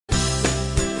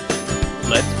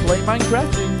play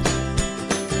Minecrafting.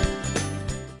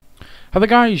 Hello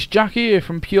guys, Jack here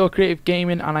from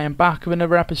PureCreativeGaming, and I am back with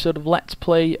another episode of Let's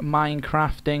Play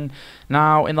Minecrafting.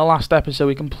 Now, in the last episode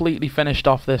we completely finished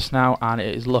off this now, and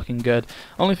it is looking good.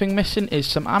 Only thing missing is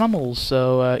some animals,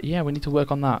 so yeah, we need to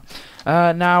work on that.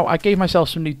 Now, I gave myself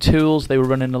some new tools. They were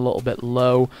running a little bit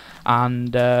low,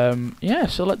 and yeah,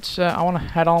 so let's, I want to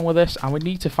head on with this, and we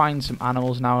need to find some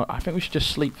animals now. I think we should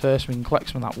just sleep first. We can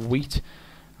collect some of that wheat,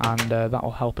 and that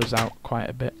will help us out quite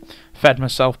a bit. Fed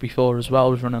myself before as well,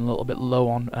 was running a little bit low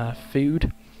on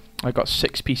food. I got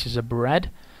 6 pieces of bread.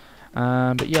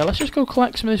 But yeah, let's just go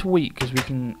collect some of this wheat, because we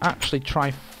can actually try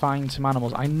find some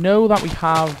animals. I know that we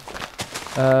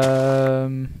have... oh,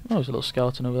 there's a little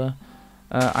skeleton over there.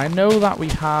 I know that we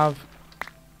have...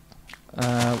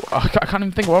 I can't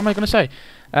even think, what am I going to say?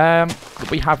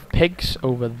 We have pigs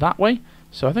over that way.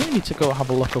 So I think we need to go have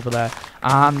a look over there,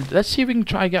 and let's see if we can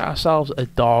try and get ourselves a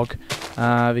dog,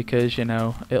 because, you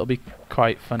know, it'll be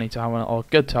quite funny to have one, or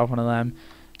good to have one of them.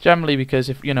 Generally, because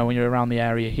if, you know, when you're around the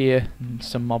area here and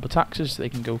some mob attacks us, they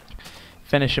can go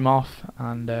finish him off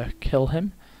and kill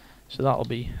him. So that'll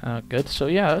be good. So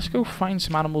yeah, let's go find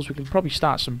some animals. We can probably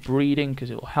start some breeding, because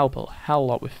it will help a hell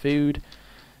lot with food.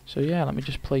 So yeah, let me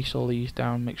just place all these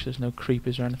down, make sure there's no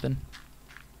creepers or anything.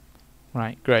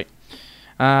 Right, great.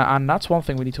 And that's one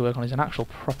thing we need to work on, is an actual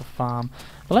proper farm.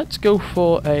 Let's go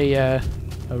for a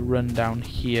run down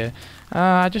here.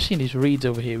 I just seen these reeds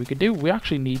over here. We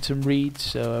actually need some reeds,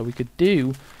 so we could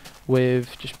do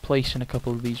with just placing a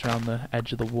couple of these around the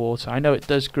edge of the water. I know it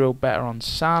does grow better on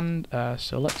sand,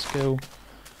 so let's go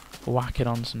whack it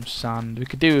on some sand. We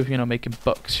could do with, you know, making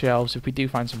bookshelves. If we do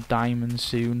find some diamonds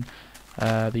soon,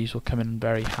 these will come in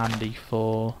very handy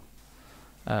for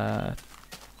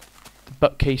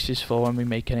bookcases for when we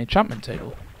make an enchantment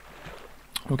table.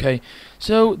 Okay,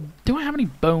 so do I have any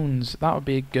bones? That would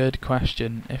be a good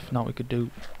question. If not, we could do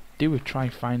with try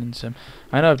finding some.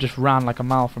 I know I've just ran like a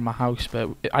mile from my house, but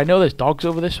I know there's dogs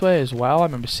over this way as well. I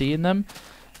remember seeing them.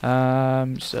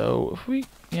 So if we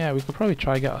could probably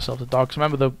try and get ourselves a dog. So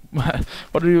remember the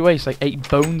what did we waste? Like 8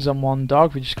 bones on one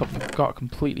dog. We just got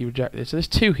completely rejected. So there's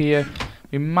 2 here.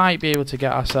 We might be able to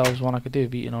get ourselves one. I could do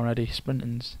with eating already.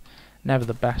 Sprinting's never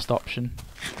the best option.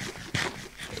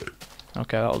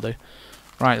 Okay, that'll do.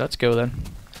 Right, let's go then.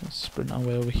 Let's sprint our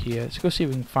way over here. Let's go see if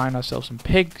we can find ourselves some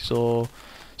pigs or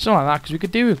something like that, because we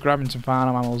could do with grabbing some farm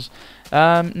animals.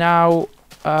 Now,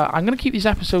 I'm going to keep these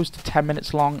episodes to 10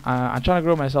 minutes long. I'm trying to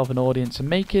grow myself an audience. I'm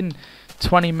making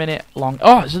 20-minute long...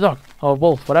 Oh, it's a dog! Or a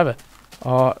wolf, whatever.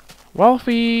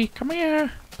 Wolfie, come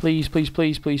here. Please, please,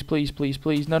 please, please, please, please,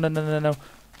 please. No, no, no, no, no.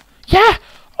 Yeah!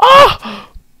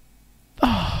 Oh!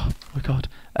 Oh my god.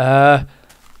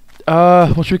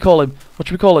 What should we call him? What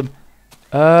should we call him?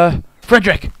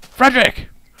 Fredric! Fredric!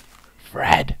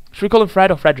 Fred! Should we call him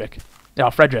Fred or Fredric? Yeah,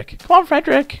 Fredric. Come on,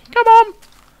 Fredric! Come on!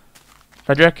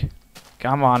 Fredric!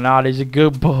 Come on, that is a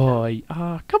good boy.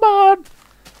 Come on!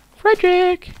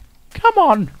 Fredric! Come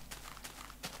on!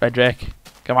 Fredric!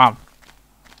 Come on!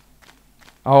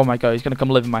 Oh my god, he's gonna come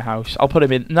live in my house. I'll put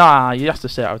him in. Nah, he has to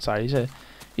stay outside.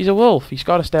 He's a wolf. He's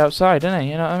gotta stay outside, doesn't he?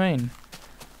 You know what I mean?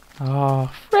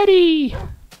 Oh, Freddy!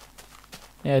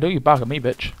 Yeah, don't you bark at me,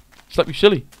 bitch. Slap you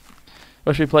silly.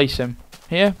 Where should we place him?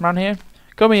 Here? Round here?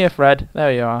 Come here, Fred.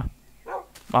 There you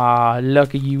are.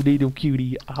 Look at you, little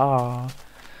cutie.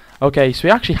 Okay, so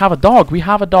we actually have a dog. We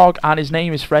have a dog, and his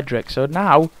name is Fredric. So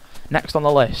now, next on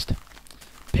the list,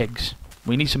 pigs.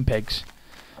 We need some pigs.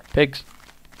 Pigs,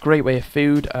 great way of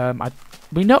food.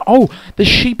 We know. Oh, there's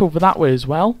sheep over that way as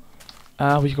well.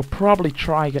 We could probably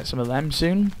try get some of them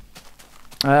soon.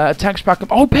 Texture pack.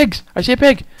 Oh, pigs! I see a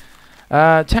pig.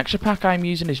 Texture pack I'm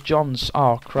using is John's.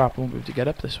 Oh crap! We won't be able to get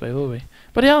up this way, will we?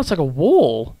 But yeah, it's like a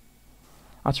wall.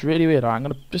 That's really weird. Right, I'm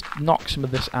gonna just knock some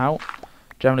of this out,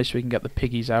 generally, so we can get the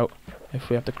piggies out if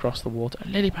we have to cross the water.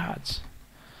 Lily pads.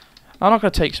 I'm not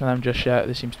gonna take some of them just yet.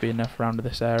 There seems to be enough around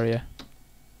this area.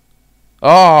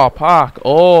 Oh, park.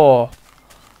 Oh,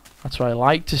 that's what I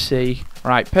like to see.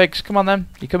 Right, pigs, come on then.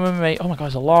 You coming with me? Oh my god,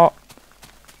 there's a lot.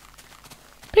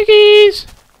 Piggies!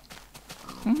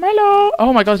 Hello!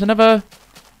 Oh my god, there's another...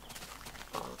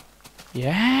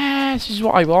 Yes, this is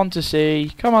what I want to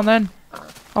see. Come on then.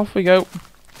 Off we go.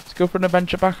 Let's go for an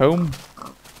adventure back home.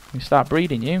 We start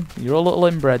breeding you. You're all little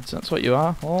inbreds. That's what you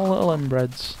are. All little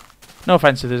inbreds. No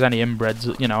offence if there's any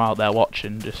inbreds, you know, out there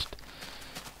watching. Just...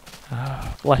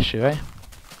 bless you, eh?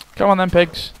 Come on then,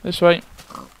 pigs. This way.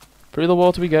 Through the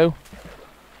water we go.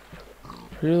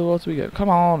 Through the water we go. Come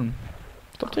on.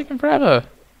 Stop taking forever.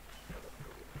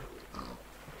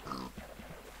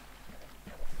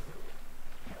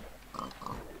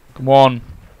 Come on.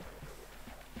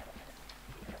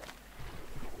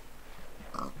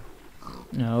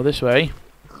 No, this way.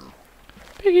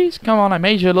 Piggies, come on, I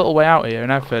made you a little way out here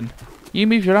and everything. You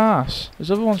move your ass.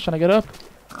 There's other ones trying to get up.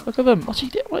 Look at them.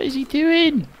 What is he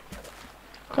doing?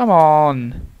 Come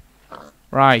on.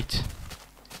 Right.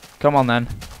 Come on then.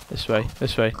 This way,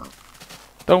 this way.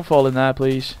 Don't fall in there,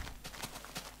 please.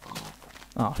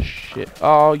 Oh shit.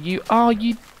 Oh you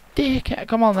dickhead.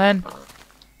 Come on then.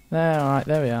 There, alright,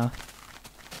 there we are.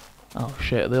 Oh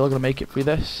shit, are they all gonna make it through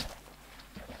this?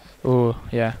 Oh,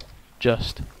 yeah.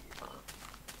 Just.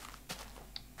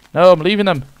 No, I'm leaving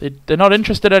them. They're not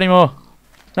interested anymore.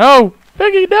 No!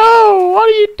 Piggy, no! What are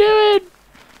you doing?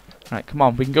 Right, come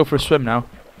on. We can go for a swim now.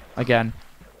 Again.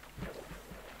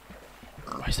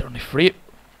 Why is there only 3?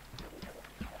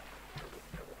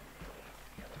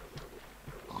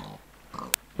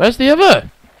 Where's the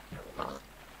other?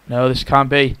 No, this can't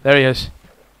be. There he is.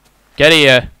 Get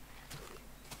here.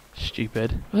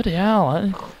 Stupid. Bloody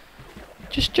hell.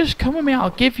 Just come with me. I'll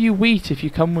give you wheat if you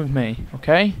come with me.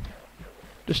 Okay?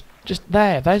 Just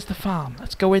there. There's the farm.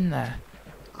 Let's go in there.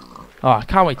 Oh, I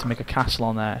can't wait to make a castle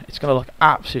on there. It's going to look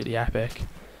absolutely epic.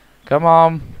 Come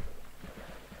on.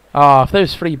 Oh, if there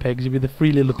was 3 pigs, it'd be the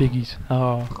 3 little piggies.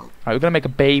 Oh. Right, we're going to make a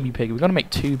baby pig. We're going to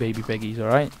make 2 baby piggies,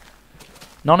 alright?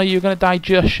 None of you are going to die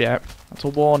just yet. That's a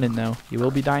warning, though. You will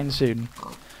be dying soon.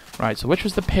 Right, so which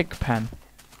was the pig pen?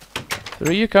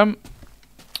 Through you come.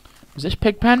 Was this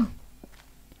pig pen?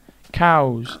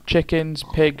 Cows, chickens,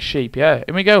 pigs, sheep. Yeah,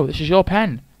 here we go. This is your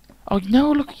pen. Oh,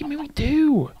 no, look at me. We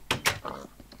do.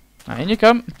 Right, in you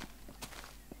come.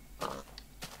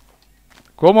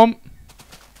 Come on.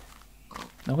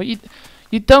 No, what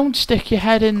you don't stick your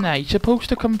head in there. You're supposed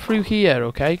to come through here,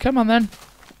 okay? Come on, then.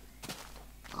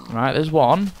 Right, there's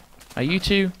one. Now, you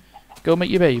two go make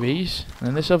your babies. And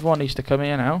then this other one needs to come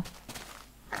here now.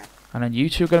 And then you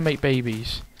two are going to make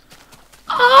babies.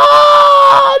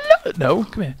 Ah! Look! No,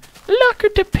 come here. Look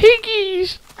at the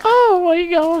piggies! Oh my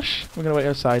gosh. We're going to wait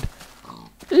outside.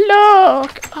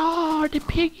 Look! Oh, the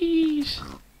piggies!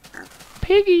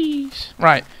 Piggies!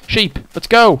 Right, sheep. Let's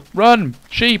go. Run.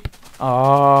 Sheep.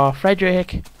 Oh,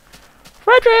 Fredric.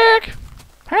 Fredric!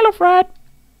 Hello, Fred.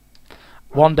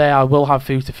 One day I will have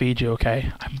food to feed you,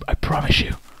 okay? I promise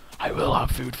you. I will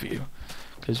have food for you.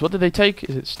 Because what did they take?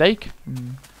 Is it steak?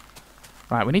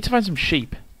 Right, we need to find some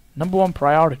sheep. #1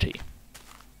 priority.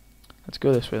 Let's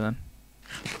go this way then.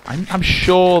 I'm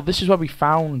sure this is where we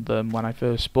found them when I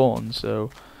first spawned, so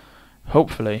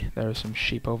hopefully there are some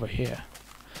sheep over here.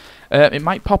 It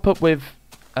might pop up with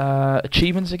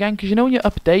achievements again, because you know when you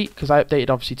update, because I updated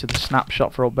obviously to the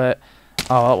snapshot for a bit.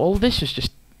 Oh, well this is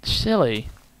just silly.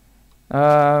 When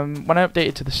I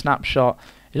updated to the snapshot,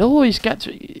 it always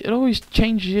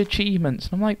changes your achievements,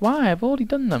 and I'm like, why? I've already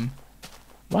done them.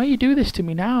 Why you do this to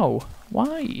me now?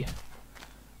 Why?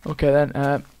 Okay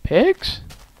then, pigs?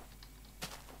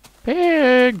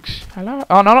 Pigs! Hello?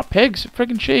 Oh, no, not pigs,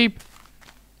 friggin' sheep.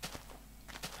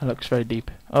 That looks very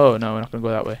deep. Oh, no, we're not gonna go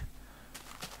that way.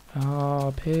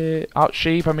 Oh, pig. Oh,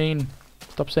 sheep, I mean.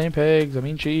 Stop saying pigs, I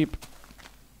mean sheep.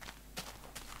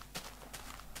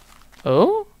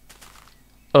 Oh?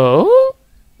 Oh?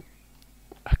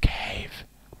 A cave.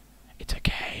 It's a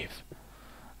cave.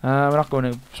 We're not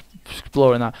going to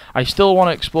exploring that. I still want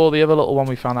to explore the other little one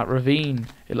we found, that ravine.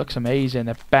 It looks amazing.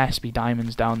 There best be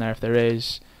diamonds down there if there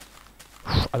is.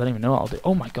 I don't even know what I'll do.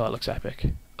 Oh my god, it looks epic.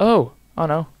 Oh! Oh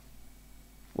no.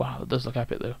 Wow, it does look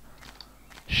epic though.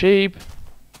 Sheep.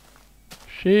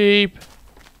 Sheep.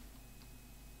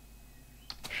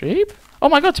 Sheep? Oh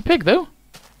my god, it's a pig though.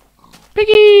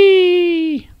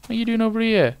 Piggy! What are you doing over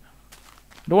here?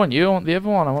 I don't want you, I want the other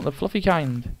one. I want the fluffy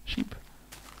kind. Sheep.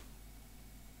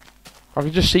 I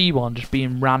can just see one just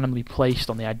being randomly placed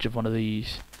on the edge of one of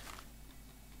these.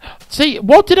 See,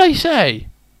 what did I say?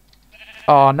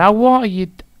 Oh, now what are you...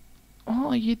 What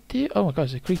are you doing? Oh my god,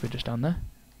 there's a creeper just down there.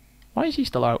 Why is he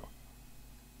still out?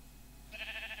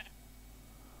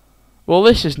 Well,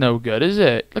 this is no good, is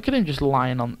it? Look at him just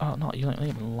lying on... Oh, not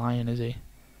even lying, is he?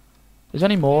 Is there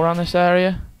any more around this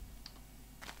area?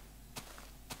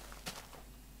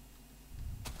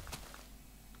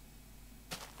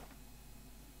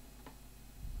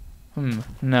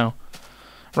 No.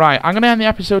 Right, I'm going to end the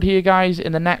episode here, guys.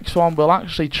 In the next one, we'll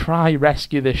actually try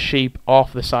rescue this sheep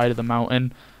off the side of the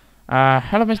mountain.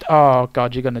 Hello, Mr. Oh,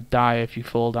 God, you're going to die if you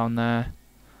fall down there.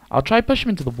 I'll try push him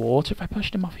into the water. If I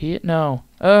pushed him off here, no.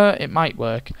 It might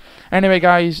work. Anyway,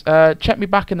 guys, check me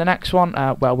back in the next one.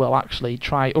 Well, we'll actually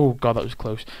try... Oh, God, that was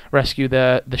close. Rescue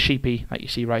the sheepy that you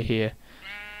see right here.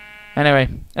 Anyway,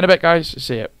 in a bit, guys.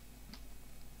 See you.